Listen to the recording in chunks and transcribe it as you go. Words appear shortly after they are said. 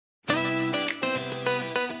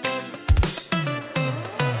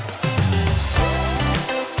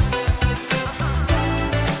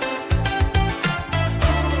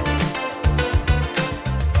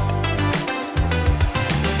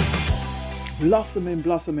Blossoming,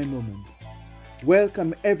 blossoming moment.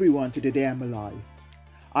 Welcome everyone to Today I'm Alive.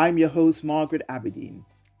 I'm your host, Margaret Aberdeen.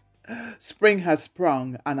 Spring has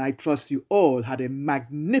sprung and I trust you all had a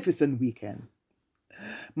magnificent weekend.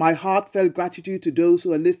 My heartfelt gratitude to those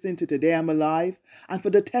who are listening to Today I'm Alive and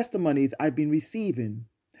for the testimonies I've been receiving,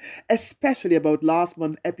 especially about last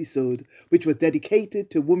month's episode, which was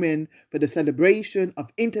dedicated to women for the celebration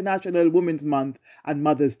of International Women's Month and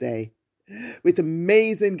Mother's Day, with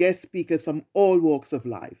amazing guest speakers from all walks of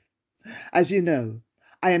life. As you know,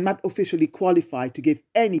 I am not officially qualified to give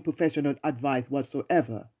any professional advice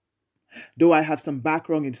whatsoever. Though I have some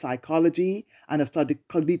background in psychology and have studied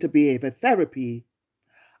cognitive behavior therapy,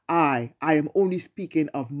 I am only speaking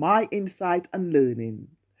of my insight and learning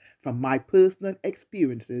from my personal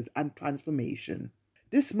experiences and transformation.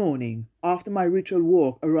 This morning, after my ritual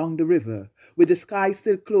walk around the river, with the sky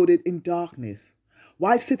still clothed in darkness,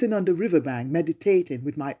 while sitting on the riverbank meditating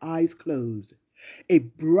with my eyes closed, a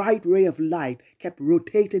bright ray of light kept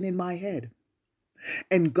rotating in my head,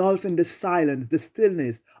 engulfing the silence, the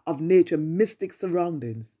stillness of nature's mystic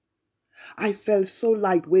surroundings. I felt so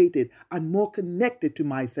light-weighted and more connected to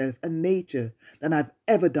myself and nature than I've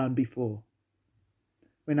ever done before.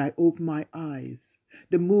 When I opened my eyes,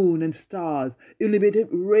 the moon and stars, illuminated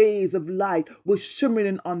rays of light, were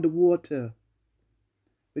shimmering on the water.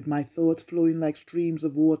 With my thoughts flowing like streams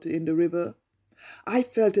of water in the river, I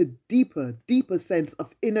felt a deeper, deeper sense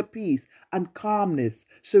of inner peace and calmness,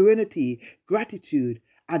 serenity, gratitude,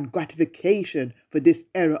 and gratification for this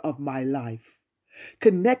era of my life,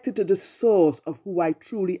 connected to the source of who I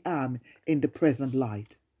truly am in the present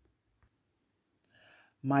light.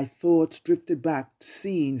 My thoughts drifted back to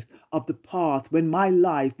scenes of the past when my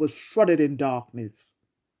life was shrouded in darkness.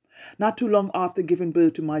 Not too long after giving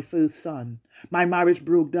birth to my first son, my marriage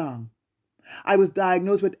broke down. I was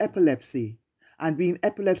diagnosed with epilepsy, and being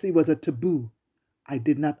epilepsy was a taboo, I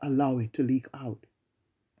did not allow it to leak out.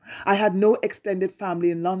 I had no extended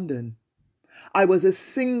family in London. I was a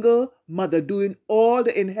single mother doing all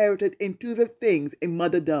the inherited intuitive things a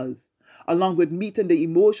mother does, along with meeting the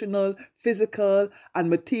emotional, physical, and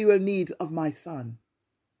material needs of my son.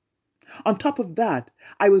 On top of that,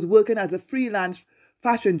 I was working as a freelance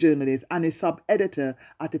fashion journalist and a sub-editor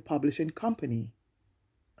at a publishing company.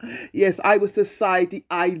 Yes, I was society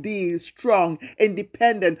ideal, strong,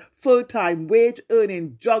 independent, full-time,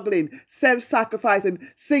 wage-earning, juggling, self-sacrificing,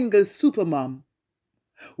 single supermom,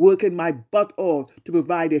 working my butt off to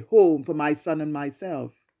provide a home for my son and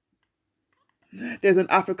myself. There's an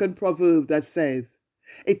African proverb that says,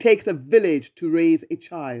 "It takes a village to raise a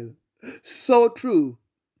child." So true.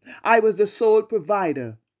 I was the sole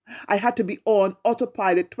provider. I had to be on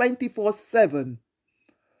autopilot 24/7.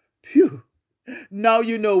 Phew. Now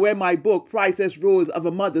you know where my book, Priceless Roles of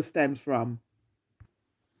a Mother, stems from.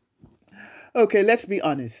 Okay, let's be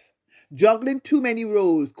honest. Juggling too many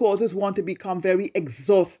roles causes one to become very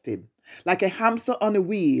exhausted. Like a hamster on a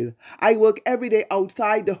wheel, I work every day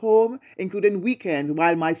outside the home, including weekends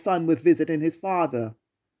while my son was visiting his father.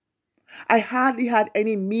 I hardly had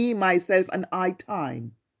any me, myself, and I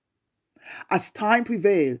time. As time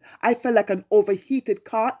prevailed, I felt like an overheated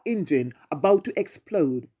car engine about to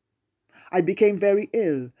explode. I became very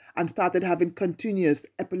ill and started having continuous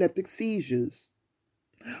epileptic seizures.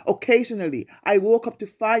 Occasionally, I woke up to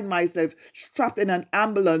find myself strapped in an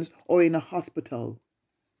ambulance or in a hospital.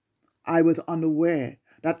 I was unaware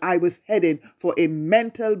that I was heading for a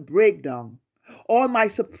mental breakdown. All my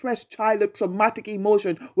suppressed childhood traumatic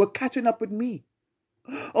emotions were catching up with me.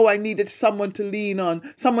 Oh, I needed someone to lean on,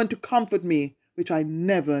 someone to comfort me, which I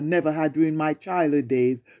never had during my childhood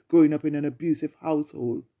days growing up in an abusive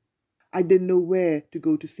household. I didn't know where to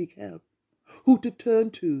go to seek help, who to turn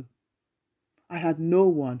to. I had no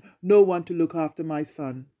one to look after my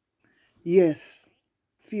son. Yes,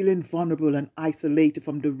 feeling vulnerable and isolated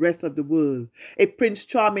from the rest of the world, a Prince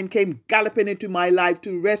Charming came galloping into my life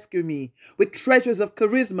to rescue me with treasures of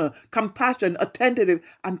charisma, compassion, attentive,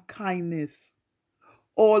 and kindness.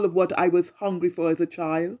 All of what I was hungry for as a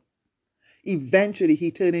child. Eventually,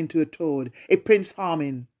 he turned into a toad, a Prince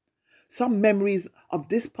Charming. Some memories of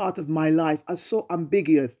this part of my life are so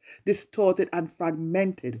ambiguous, distorted, and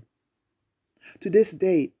fragmented. To this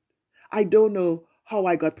date, I don't know how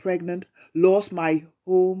I got pregnant, lost my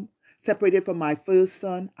home, separated from my first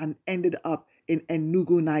son, and ended up in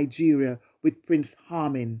Enugu, Nigeria with Prince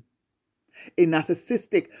Charming, a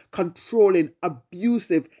narcissistic, controlling,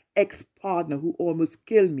 abusive ex-partner who almost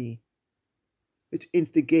killed me, which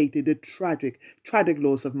instigated the tragic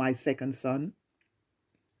loss of my second son.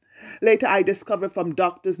 Later, I discovered from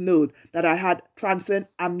doctor's note that I had transient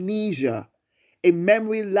amnesia, a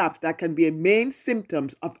memory lapse that can be a main symptom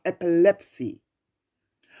of epilepsy,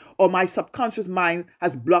 or my subconscious mind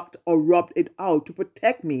has blocked or rubbed it out to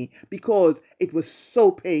protect me because it was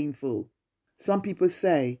so painful. Some people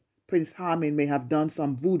say Prince Harmon may have done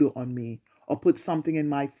some voodoo on me or put something in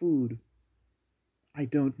my food. I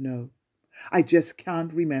don't know. I just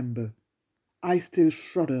can't remember. I still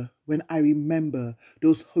shudder when I remember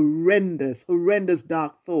those horrendous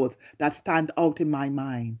dark thoughts that stand out in my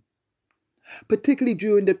mind. Particularly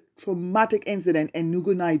during the traumatic incident in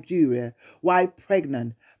Nugu, Nigeria, while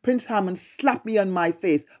pregnant, Prince Harmon slapped me on my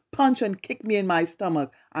face, punched and kicked me in my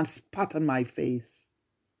stomach, and spat on my face.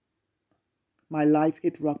 My life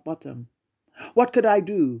hit rock bottom. What could I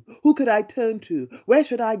do? Who could I turn to? Where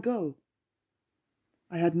should I go?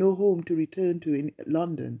 I had no home to return to in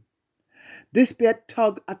London. Despair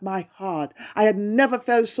tugged at my heart. I had never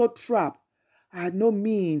felt so trapped. I had no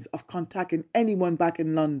means of contacting anyone back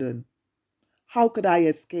in London. How could I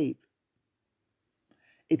escape?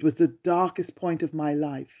 It was the darkest point of my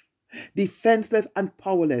life. Defenseless and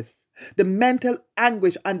powerless. The mental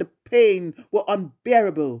anguish and the pain were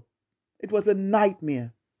unbearable. It was a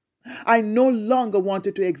nightmare. I no longer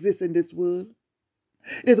wanted to exist in this world.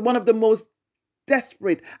 It is one of the most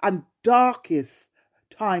desperate and darkest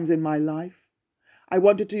times in my life. I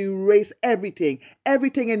wanted to erase everything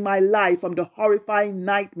in my life from the horrifying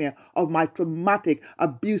nightmare of my traumatic,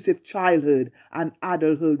 abusive childhood and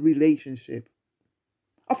adulthood relationship.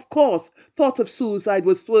 Of course, thoughts of suicide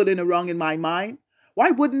were swirling around in my mind.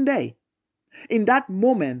 Why wouldn't they? In that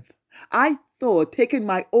moment, I thought taking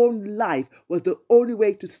my own life was the only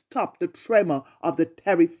way to stop the tremor of the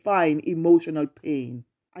terrifying emotional pain.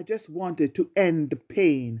 I just wanted to end the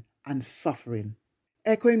pain and suffering.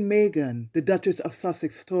 Echoing Meghan, the Duchess of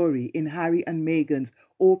Sussex story in Harry and Meghan's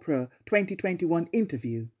Oprah 2021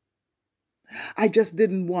 interview. I just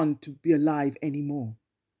didn't want to be alive anymore.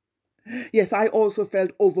 Yes, I also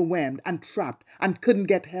felt overwhelmed and trapped and couldn't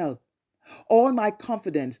get help. All my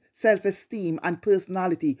confidence, self-esteem, and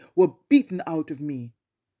personality were beaten out of me.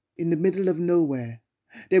 In the middle of nowhere,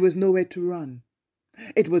 there was nowhere to run.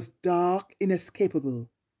 It was dark, inescapable.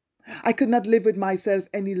 I could not live with myself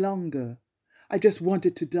any longer. I just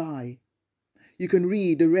wanted to die. You can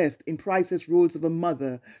read the rest in Price's Roles of a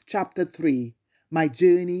Mother, Chapter 3, My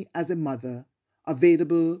Journey as a Mother,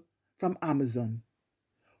 available from Amazon.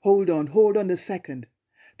 Hold on a second.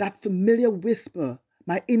 That familiar whisper,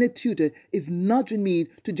 my inner tutor, is nudging me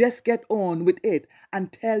to just get on with it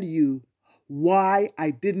and tell you why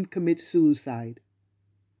I didn't commit suicide.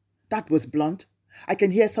 That was blunt. I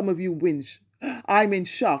can hear some of you wince. I'm in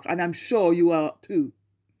shock, and I'm sure you are too.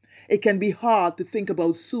 It can be hard to think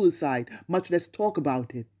about suicide, much less talk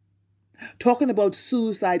about it. Talking about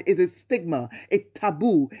suicide is a stigma, a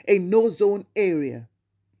taboo, a no-zone area.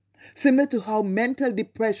 Similar to how mental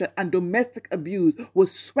depression and domestic abuse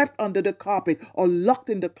was swept under the carpet or locked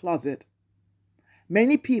in the closet.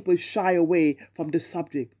 Many people shy away from the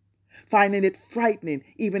subject, finding it frightening,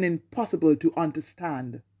 even impossible to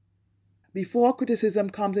understand. Before criticism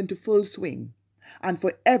comes into full swing, and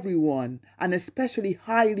for everyone, and especially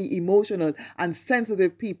highly emotional and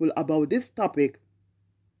sensitive people about this topic,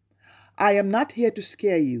 I am not here to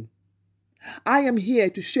scare you. I am here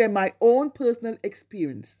to share my own personal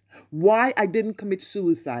experience, why I didn't commit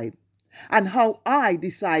suicide, and how I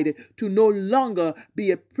decided to no longer be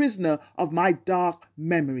a prisoner of my dark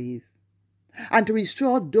memories, and to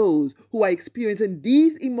reassure those who are experiencing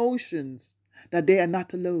these emotions that they are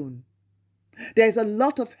not alone. There's a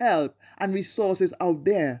lot of help and resources out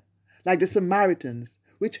there, like the Samaritans,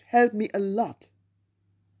 which helped me a lot.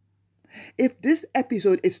 If this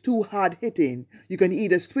episode is too hard-hitting, you can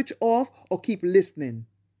either switch off or keep listening.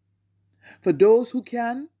 For those who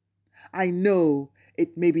can, I know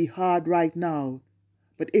it may be hard right now,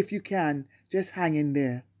 but if you can, just hang in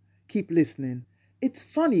there. Keep listening. It's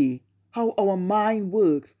funny how our mind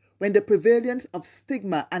works when the prevalence of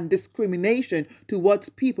stigma and discrimination towards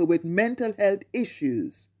people with mental health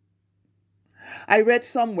issues. I read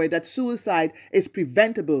somewhere that suicide is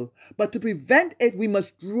preventable, but to prevent it, we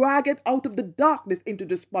must drag it out of the darkness into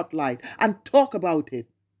the spotlight and talk about it.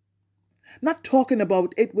 Not talking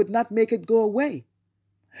about it would not make it go away.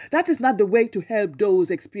 That is not the way to help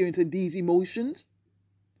those experiencing these emotions.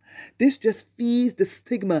 This just feeds the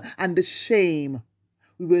stigma and the shame.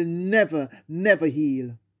 We will never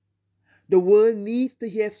heal. The world needs to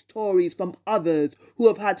hear stories from others who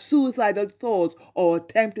have had suicidal thoughts or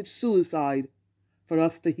attempted suicide for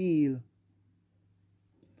us to heal.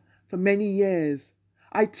 For many years,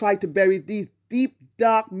 I tried to bury these deep,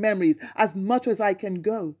 dark memories as much as I can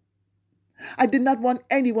go. I did not want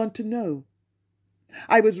anyone to know.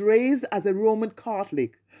 I was raised as a Roman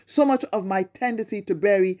Catholic. So much of my tendency to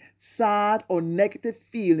bury sad or negative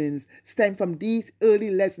feelings stem from these early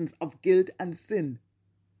lessons of guilt and sin.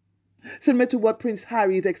 Similar to what Prince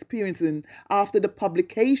Harry is experiencing after the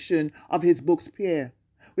publication of his book Spare,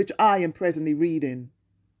 which I am presently reading.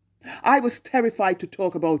 I was terrified to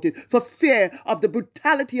talk about it for fear of the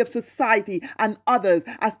brutality of society and others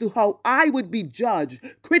as to how I would be judged,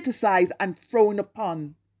 criticized, and thrown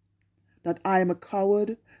upon. That I am a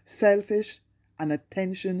coward, selfish, and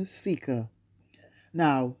attention seeker.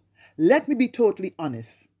 Now, let me be totally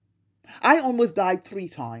honest. I almost died 3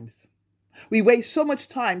 times. We waste so much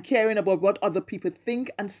time caring about what other people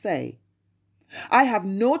think and say. I have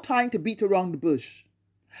no time to beat around the bush.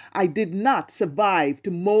 I did not survive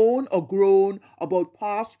to moan or groan about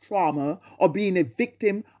past trauma or being a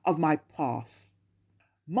victim of my past.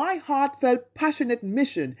 My heartfelt, passionate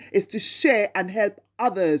mission is to share and help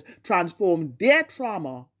others transform their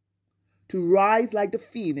trauma, to rise like the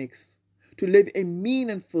phoenix, to live a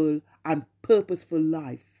meaningful and purposeful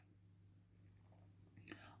life.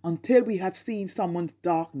 Until we have seen someone's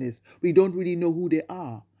darkness, we don't really know who they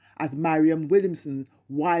are, as Marianne Williamson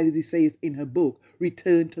wisely says in her book,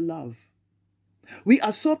 Return to Love. We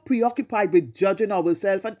are so preoccupied with judging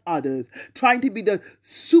ourselves and others, trying to be the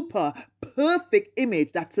super perfect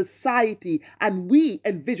image that society and we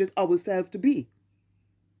envision ourselves to be.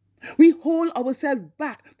 We hold ourselves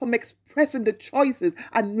back from expressing the choices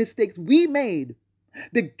and mistakes we made,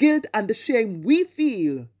 the guilt and the shame we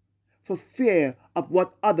feel, for fear of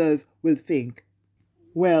what others will think.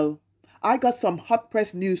 Well, I got some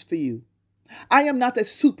hot-pressed news for you. I am not a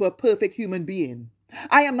super perfect human being.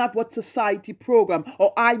 I am not what society program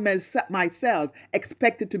or I myself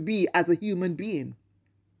expected to be as a human being.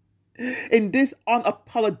 In this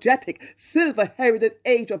unapologetic, silver-herited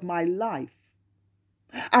age of my life,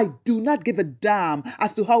 I do not give a damn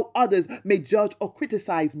as to how others may judge or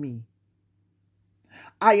criticize me.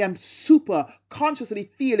 I am super consciously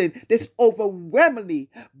feeling this overwhelmingly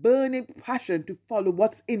burning passion to follow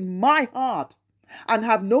what's in my heart and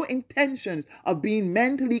have no intentions of being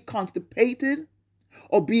mentally constipated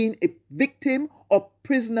or being a victim or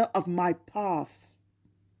prisoner of my past.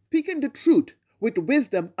 Speaking the truth with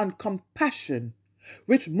wisdom and compassion,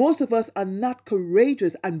 which most of us are not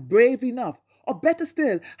courageous and brave enough, or better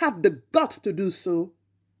still, have the guts to do so.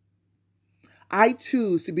 I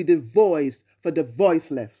choose to be the voice for the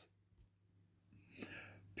voiceless.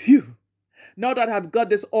 Phew! Now that I've got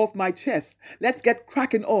this off my chest, let's get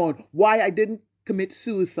cracking on why I didn't commit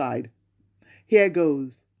suicide. Here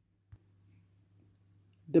goes.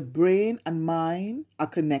 The brain and mind are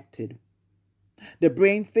connected. The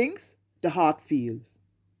brain thinks, the heart feels.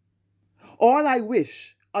 All I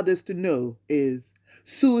wish others to know is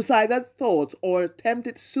suicidal thoughts or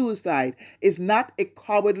attempted suicide is not a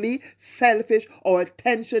cowardly, selfish, or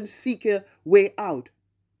attention-seeker way out.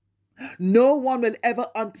 No one will ever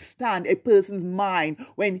understand a person's mind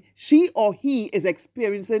when she or he is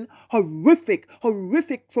experiencing horrific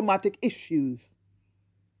traumatic issues.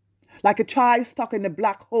 Like a child stuck in a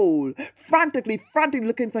black hole, frantically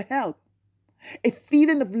looking for help. A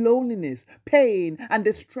feeling of loneliness, pain, and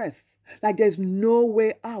distress, like there's no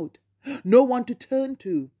way out, no one to turn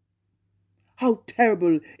to. How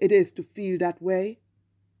terrible it is to feel that way.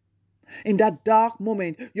 In that dark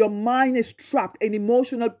moment, your mind is trapped in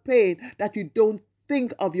emotional pain that you don't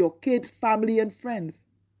think of your kids, family, and friends,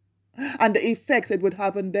 and the effects it would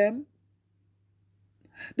have on them.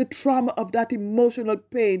 The trauma of that emotional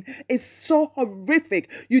pain is so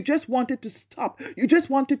horrific. You just want it to stop. You just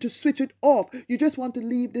wanted to switch it off. You just want to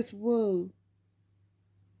leave this world.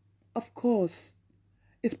 Of course,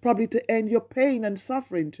 it's probably to end your pain and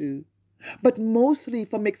suffering too. But mostly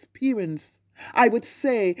from experience, I would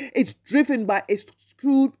say it's driven by a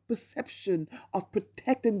skewed perception of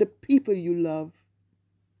protecting the people you love.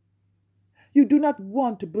 You do not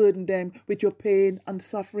want to burden them with your pain and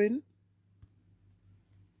suffering.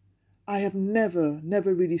 I have never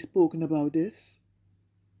really spoken about this.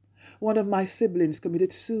 One of my siblings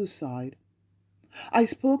committed suicide. I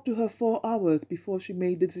spoke to her 4 hours before she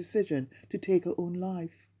made the decision to take her own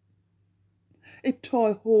life. It tore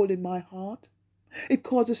a hole in my heart. It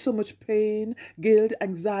causes so much pain, guilt,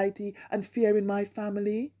 anxiety, and fear in my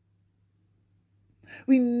family.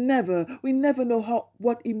 We never know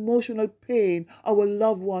what emotional pain our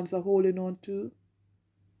loved ones are holding on to.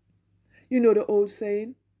 You know the old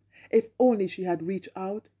saying, if only she had reached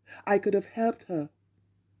out, I could have helped her.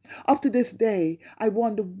 Up to this day, I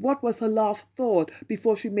wonder what was her last thought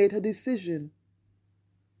before she made her decision.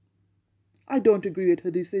 I don't agree with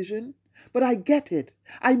her decision, but I get it.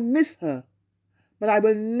 I miss her. but I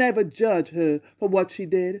will never judge her for what she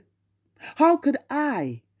did. How could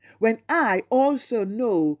I, when I also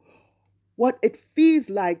know what it feels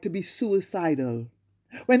like to be suicidal,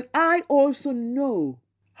 when I also know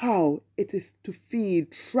how it is to feel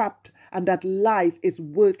trapped and that life is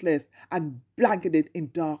worthless and blanketed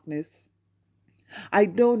in darkness? I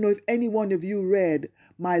don't know if any one of you read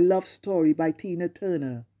My Love Story by Tina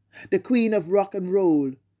Turner, the queen of rock and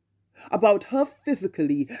roll, about her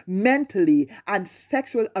physically, mentally, and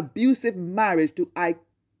sexual abusive marriage to Ike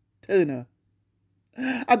Turner.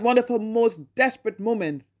 At one of her most desperate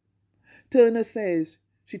moments, Turner says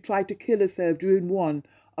she tried to kill herself during one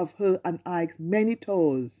of her and Ike's many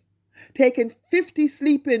tours, taking 50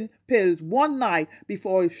 sleeping pills one night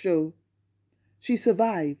before a show. She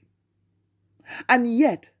survived. And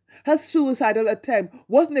yet, her suicidal attempt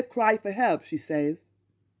wasn't a cry for help, she says.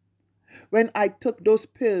 When I took those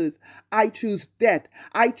pills, I chose death.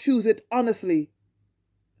 I chose it honestly.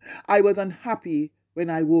 I was unhappy when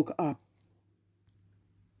I woke up.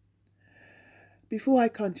 Before I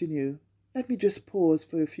continue, let me just pause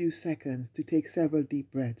for a few seconds to take several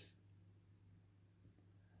deep breaths.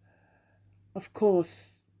 Of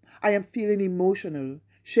course, I am feeling emotional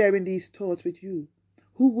sharing these thoughts with you.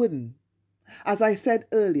 Who wouldn't? As I said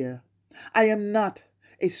earlier, I am not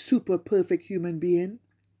a super perfect human being.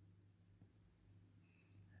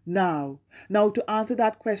 Now to answer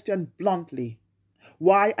that question bluntly,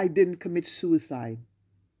 why I didn't commit suicide.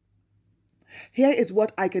 Here is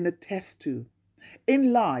what I can attest to.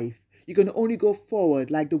 In life, you can only go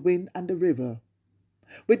forward like the wind and the river.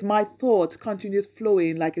 With my thoughts continuous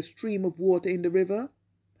flowing like a stream of water in the river,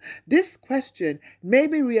 this question made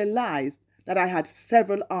me realize that I had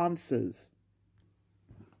several answers.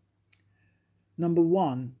 Number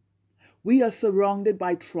one, we are surrounded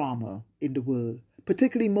by trauma in the world,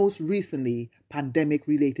 particularly most recently,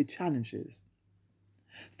 pandemic-related challenges.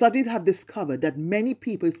 Studies have discovered that many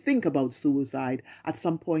people think about suicide at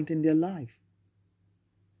some point in their life.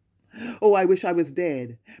 Oh, I wish I was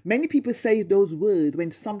dead. Many people say those words when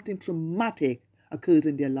something traumatic occurs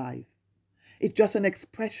in their life. It's just an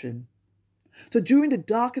expression. So during the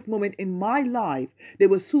darkest moment in my life, there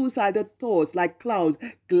were suicidal thoughts like clouds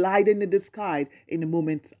gliding in the sky in a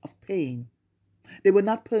moment of pain. They were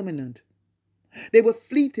not permanent. They were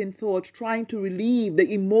fleeting thoughts trying to relieve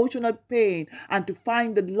the emotional pain and to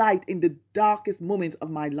find the light in the darkest moments of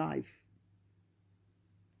my life.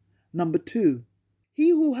 Number two, he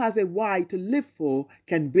who has a why to live for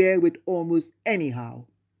can bear with almost anyhow.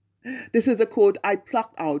 This is a quote I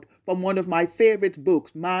plucked out from one of my favorite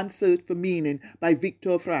books, Man's Search for Meaning by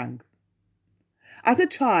Viktor Frankl. As a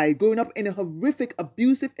child growing up in a horrific,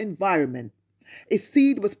 abusive environment, a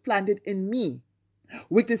seed was planted in me,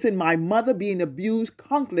 witnessing my mother being abused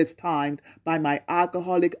countless times by my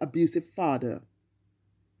alcoholic, abusive father.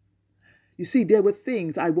 You see, there were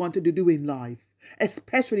things I wanted to do in life,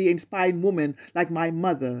 especially inspiring women like my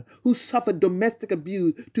mother, who suffered domestic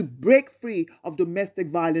abuse, to break free of domestic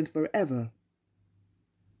violence forever.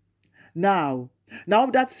 Now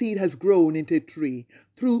that seed has grown into a tree,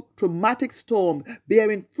 through traumatic storms,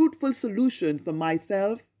 bearing fruitful solutions for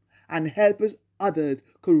myself and helping others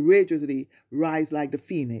courageously rise like the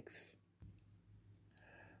phoenix.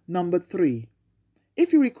 Number three,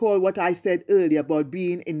 if you recall what I said earlier about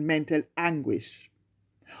being in mental anguish,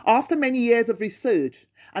 after many years of research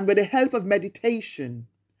and with the help of meditation,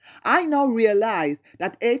 I now realize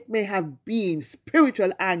that it may have been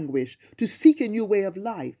spiritual anguish to seek a new way of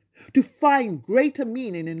life, to find greater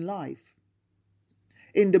meaning in life.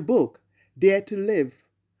 In the book, Dare to Live,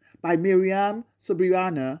 by Miriam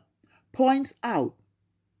Sobriana, points out,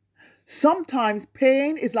 sometimes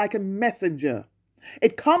pain is like a messenger.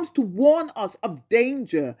 It comes to warn us of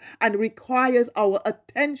danger and requires our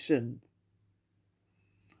attention.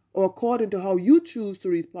 Or according to how you choose to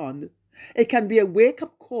respond, it can be a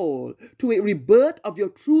wake-up call to a rebirth of your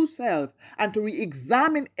true self and to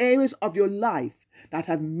re-examine areas of your life that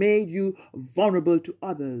have made you vulnerable to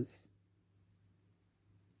others.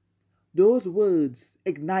 Those words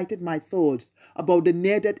ignited my thoughts about the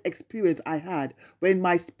near-death experience I had when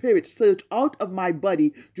my spirit surged out of my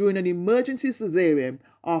body during an emergency cesarean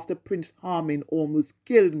after Prince Harmon almost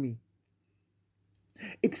killed me.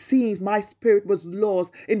 It seems my spirit was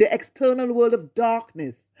lost in the external world of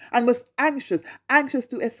darkness and was anxious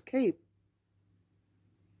to escape.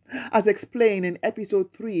 As explained in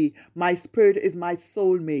episode 3, my spirit is my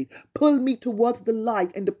soulmate. Pull me towards the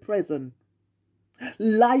light in the present.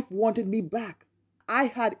 Life wanted me back. I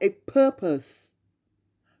had a purpose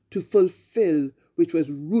to fulfill which was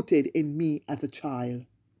rooted in me as a child.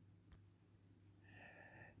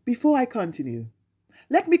 Before I continue,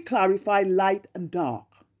 Let me clarify light and dark.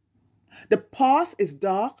 The past is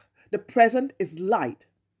dark, the present is light.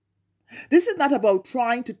 This is not about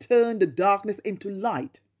trying to turn the darkness into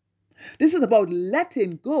light. This is about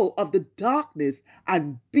letting go of the darkness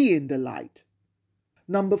and being the light.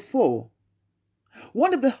 Number 4.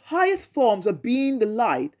 One of the highest forms of being the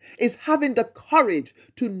light is having the courage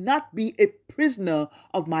to not be a prisoner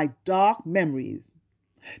of my dark memories.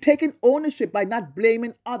 Taking ownership by not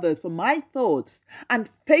blaming others for my thoughts and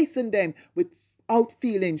facing them without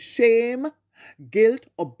feeling shame, guilt,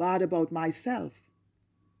 or bad about myself.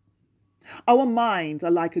 Our minds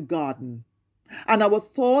are like a garden, and our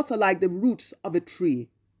thoughts are like the roots of a tree.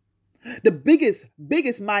 The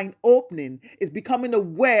biggest mind opening is becoming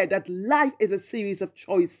aware that life is a series of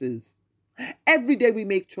choices. Every day we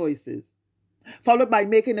make choices, followed by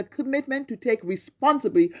making a commitment to take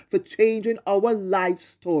responsibility for changing our life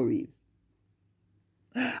stories.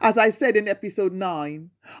 As I said in episode 9,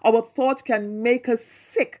 our thoughts can make us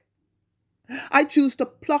sick. I choose to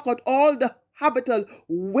pluck out all the habitual,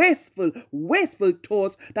 wasteful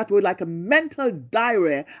thoughts that were like a mental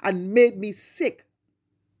diarrhea and made me sick.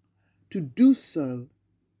 To do so,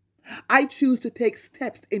 I choose to take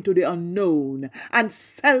steps into the unknown and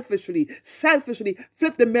selfishly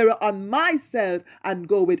flip the mirror on myself and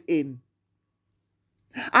go within.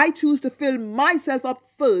 I choose to fill myself up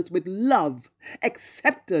first with love,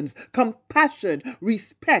 acceptance, compassion,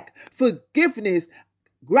 respect, forgiveness,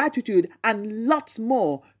 gratitude, and lots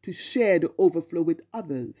more to share the overflow with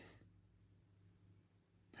others.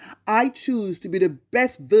 I choose to be the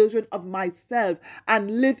best version of myself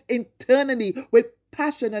and live internally with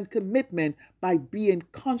passion and commitment by being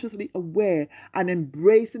consciously aware and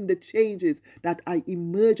embracing the changes that are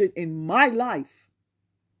emerging in my life.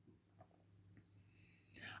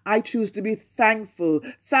 I choose to be thankful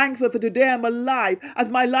for today I'm alive, as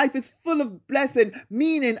my life is full of blessing,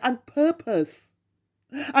 meaning, and purpose.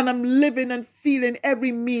 And I'm living and feeling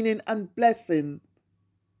every meaning and blessing.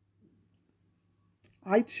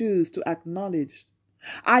 I choose to acknowledge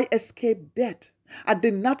I escaped death. I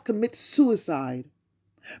did not commit suicide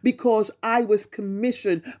because I was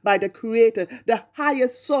commissioned by the Creator, the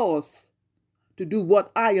highest source, to do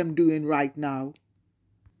what I am doing right now.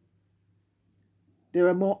 There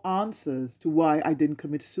are more answers to why I didn't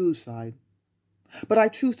commit suicide, but I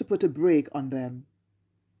choose to put a brake on them.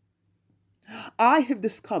 I have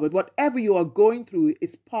discovered whatever you are going through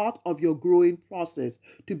is part of your growing process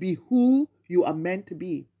to be who you are meant to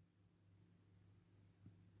be.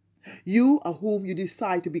 You are whom you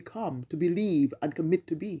decide to become, to believe, and commit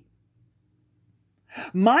to be.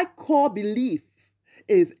 My core belief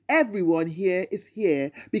is everyone here is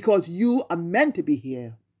here because you are meant to be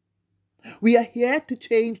here. We are here to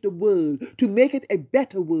change the world, to make it a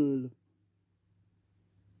better world.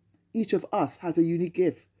 Each of us has a unique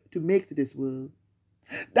gift to make to this world.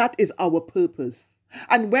 That is our purpose.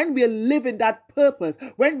 And when we are living that purpose,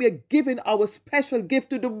 when we are giving our special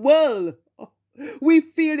gift to the world, we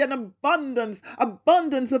feel an abundance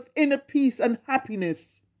of inner peace and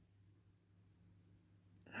happiness.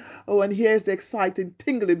 Oh, and here's the exciting,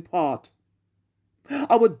 tingling part.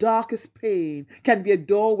 Our darkest pain can be a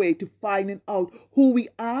doorway to finding out who we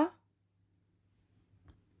are.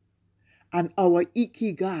 And our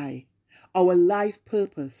ikigai, our life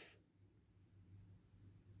purpose,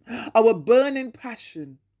 our burning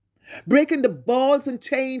passion, breaking the balls and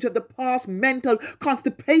chains of the past mental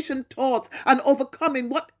constipation thoughts and overcoming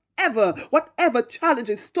whatever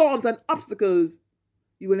challenges, storms, and obstacles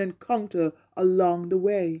you will encounter along the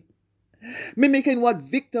way. Mimicking what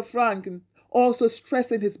Viktor Frankl also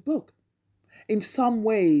stressed in his book. In some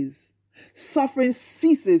ways, suffering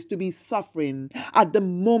ceases to be suffering at the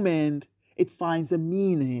moment it finds a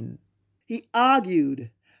meaning. He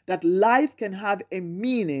argued that life can have a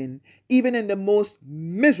meaning even in the most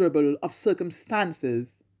miserable of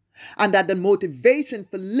circumstances, and that the motivation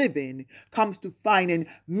for living comes to finding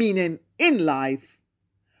meaning in life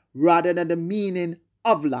rather than the meaning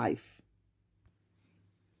of life.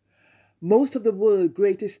 Most of the world's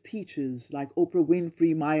greatest teachers like Oprah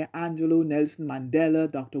Winfrey, Maya Angelou, Nelson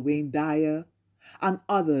Mandela, Dr. Wayne Dyer, and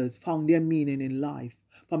others found their meaning in life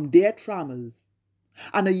from their traumas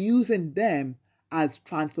and are using them as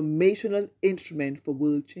transformational instruments for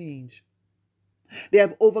world change. They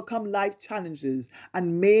have overcome life challenges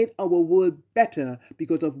and made our world better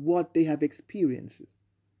because of what they have experienced.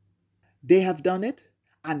 They have done it,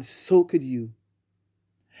 and so could you.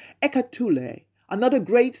 Eckhart Tolle, another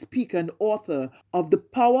great speaker and author of The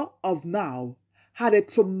Power of Now, had a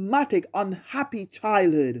traumatic, unhappy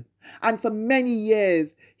childhood, and for many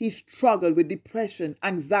years he struggled with depression,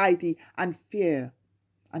 anxiety, and fear.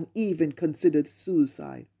 and even considered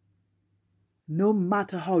suicide. No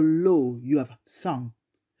matter how low you have sunk,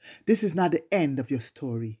 this is not the end of your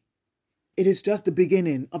story. It is just the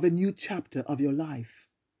beginning of a new chapter of your life.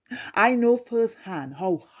 I know firsthand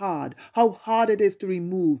how hard it is to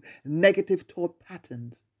remove negative thought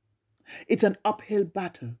patterns. It's an uphill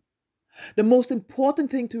battle. The most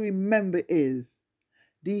important thing to remember is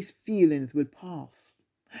these feelings will pass.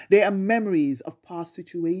 They are memories of past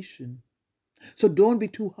situations. So don't be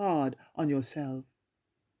too hard on yourself.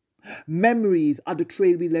 Memories are the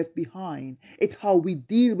trail we left behind. It's how we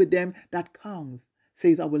deal with them that counts,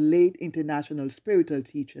 says our late international spiritual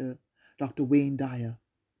teacher, Dr. Wayne Dyer.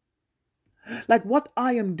 Like what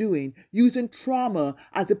I am doing, using trauma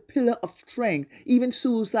as a pillar of strength, even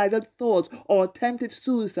suicidal thoughts or attempted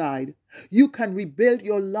suicide, you can rebuild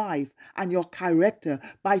your life and your character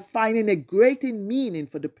by finding a greater meaning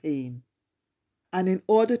for the pain. And in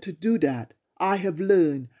order to do that, I have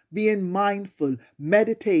learned being mindful,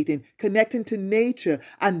 meditating, connecting to nature,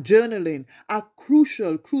 and journaling are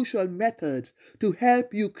crucial methods to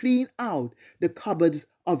help you clean out the cupboards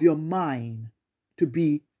of your mind to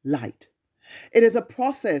be light. It is a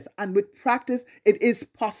process, and with practice, it is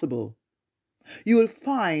possible. You will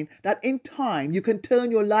find that in time, you can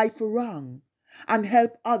turn your life around and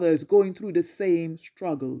help others going through the same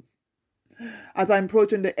struggles. As I'm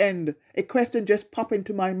approaching the end, a question just popped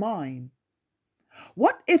into my mind.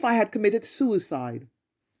 What if I had committed suicide?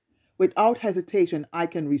 Without hesitation, I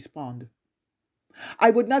can respond. I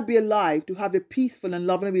would not be alive to have a peaceful and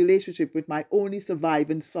loving relationship with my only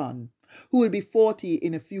surviving son, who will be 40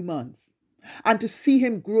 in a few months, and to see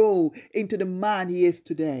him grow into the man he is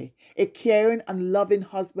today, a caring and loving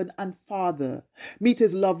husband and father, meet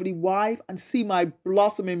his lovely wife, and see my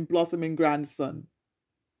blossoming grandson.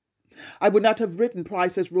 I would not have written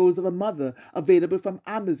Priceless Rose of a Mother, available from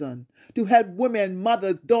Amazon, to help women,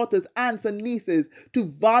 mothers, daughters, aunts, and nieces to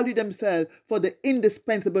value themselves for the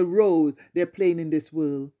indispensable role they're playing in this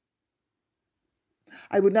world.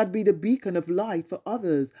 I would not be the beacon of light for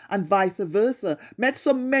others, and vice versa. Met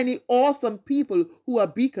so many awesome people who are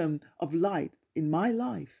beacon of light in my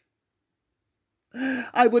life.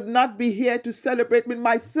 I would not be here to celebrate with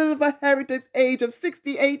my silver heritage age of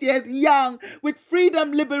 68 years young with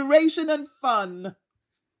freedom, liberation, and fun.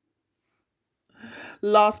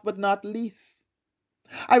 Last but not least,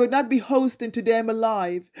 I would not be hosting Today I'm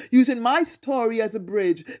Alive, using my story as a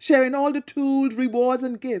bridge, sharing all the tools, rewards,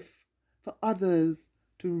 and gifts for others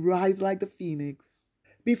to rise like the phoenix.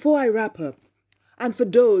 Before I wrap up, and for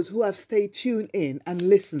those who have stayed tuned in and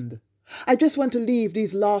listened, I just want to leave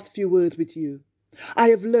these last few words with you. I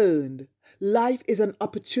have learned life is an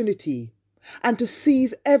opportunity, and to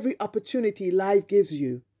seize every opportunity life gives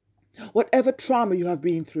you. Whatever trauma you have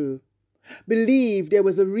been through, believe there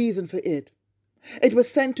was a reason for it. It was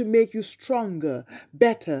sent to make you stronger,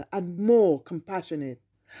 better, and more compassionate,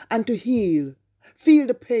 and to heal. Feel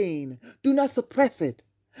the pain. Do not suppress it.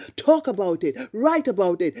 Talk about it. Write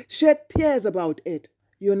about it. Shed tears about it.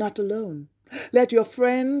 You're not alone. Let your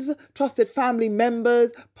friends, trusted family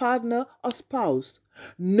members, partner, or spouse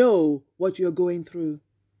know what you're going through.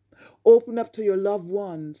 Open up to your loved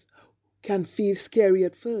ones. Can feel scary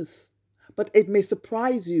at first, but it may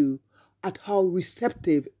surprise you at how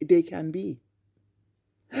receptive they can be.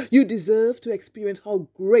 You deserve to experience how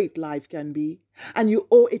great life can be, and you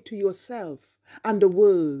owe it to yourself and the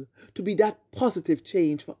world to be that positive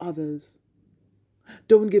change for others.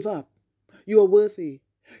 Don't give up. You are worthy.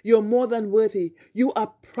 You're more than worthy. You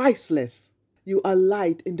are priceless. You are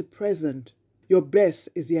light in the present. Your best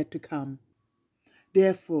is yet to come.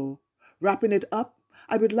 Therefore, wrapping it up,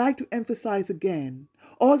 I would like to emphasize again,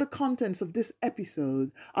 all the contents of this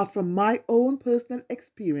episode are from my own personal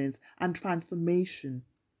experience and transformation.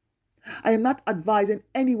 I am not advising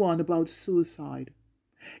anyone about suicide.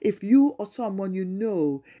 If you or someone you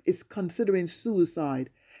know is considering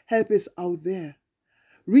suicide, help is out there.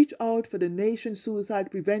 Reach out for the Nation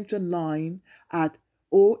Suicide Prevention Line at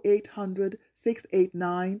 0800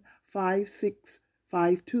 689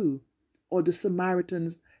 5652, or the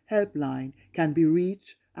Samaritans Helpline can be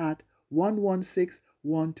reached at 116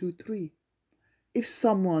 123. If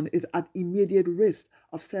someone is at immediate risk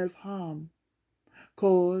of self-harm,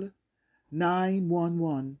 call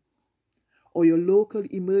 911 or your local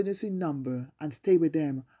emergency number and stay with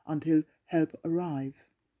them until help arrives.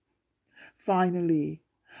 Finally,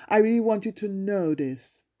 I really want you to know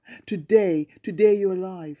this. Today you're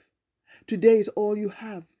alive. Today is all you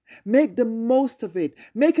have. Make the most of it.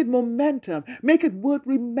 Make it momentum. Make it worth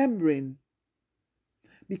remembering.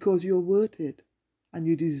 Because you're worth it and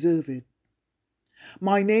you deserve it.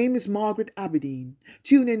 My name is Margaret Aberdeen.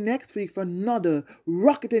 Tune in next week for another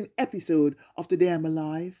rocketing episode of Today I'm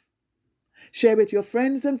Alive. Share with your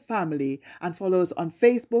friends and family and follow us on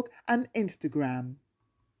Facebook and Instagram.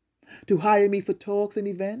 To hire me for talks and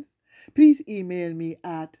events, please email me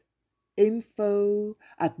at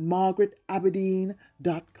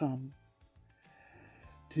info@margaretaberdeen.com.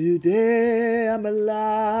 Today I'm alive.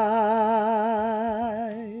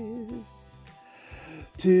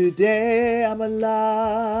 Today I'm alive.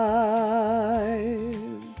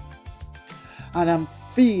 And I'm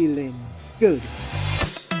feeling good.